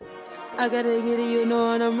I gotta get it, you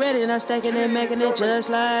know, and I'm ready. And I'm stacking it, making it just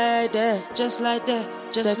like that. Just like that.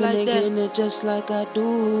 Just stacking like that. Getting it just like I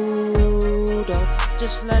do, dog.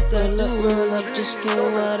 Just like I do. Roll up, just get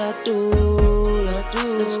what I do.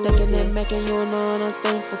 And stacking it, making you know, and I'm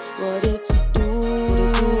thankful what it do.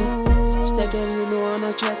 Stacking, you know, and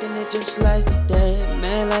I'm tracking it just like that.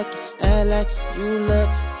 Man, like it, I like it, you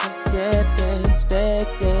love that, babe. Stack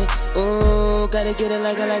that. Oh, gotta get it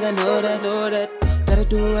like I know that. Gotta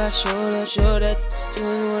do I show that. You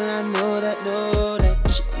know that I know that.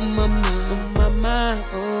 She on my mind,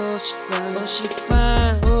 oh she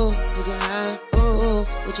fine, oh with your high, oh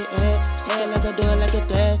with your head. Stack it like I do it like a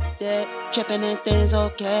that. Trapping and things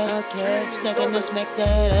okay. Stacking and smack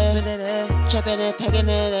that ass. Trapping and packing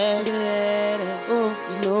that ass. Oh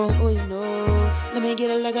you know. Let me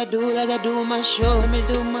get it like I do my show. Let me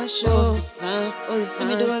do my show. Oh you fine.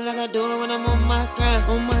 Let me do it like I do it when I'm on my grind.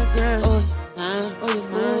 Oh you fine. Oh you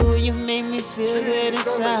mine. Oh you make me feel good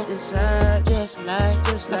inside. Just like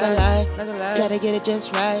a lie. Gotta get it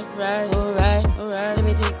just right. Alright. Let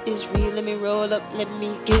me take this read. Let me roll up. Let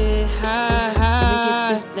me get high. Let me get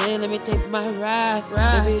this thing. Let me take my ride.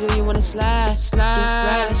 Baby, do you wanna slide?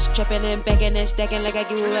 Right. Trapping and backing and stacking like I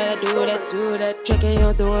do that. Tracking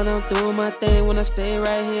you through and I'm doing my thing. When I stay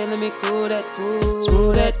right here, let me cool that.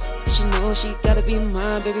 Smooth that. She know she gotta be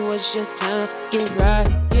mine. Baby, what's your time? Get right.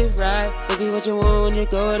 Baby, what you want when you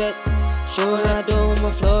go that? Show what I do with my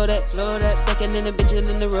flow that. Stacking in the bitch and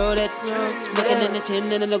in the road that. Smoking in the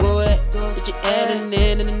tin and in the go that. Bitch, you adding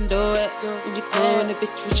in and then do it. When you go in the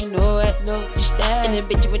bitch, what you know it. You stack in the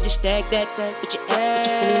bitch, when you stack that. Bitch, you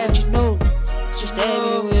add what you know. Just stack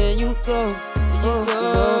everywhere you go.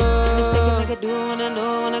 And it's stacking like I do when I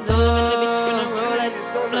know. When I go in the bitch, when I roll that.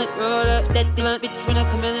 Roll that. Stack this bitch when I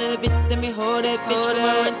come in the bitch. Let me hold that bitch for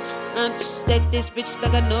my runs. Stack this bitch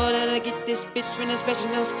like I know that I get this bitch when I'm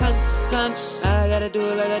smashing those cunts. I gotta do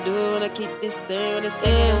it like I do when I keep this thing when it's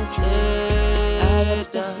staying on true. I gotta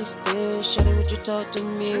stack this thing. Show me what you talk to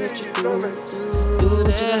me, what you do. Do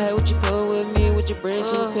what you got, what you go with me, what you bring to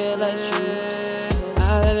a pair like shoes.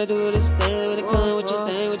 I gotta do this thing when it comes with your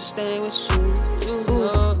thing, with your stain, with shoes.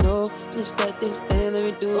 Let's stack this thing, let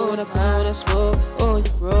me do it when I come, when I smoke. Oh,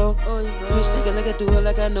 you roll. Let me stack it like I do it,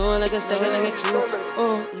 like I know, like I stack it like I true.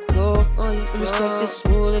 Oh, you go. Let me stack this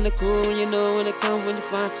smooth and the cool when you know when it come, when you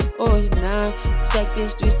find. Oh, you nine. Stack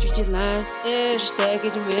this bitch with your line. Yeah, just stack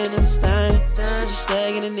it, you man, it's time. Just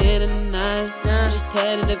stacking it in the nine. Just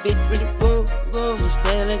tagging the bitch with the roll. Just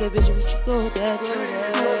stack like a bitch with you go that.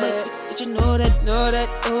 But you know that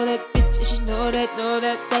bitch. She know that.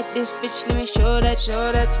 Stack this bitch, let me show that.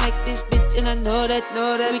 Smack this bitch, and I know that.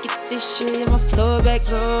 Let me get this shit in my flow back.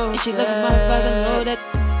 And she love my vibes, I know that.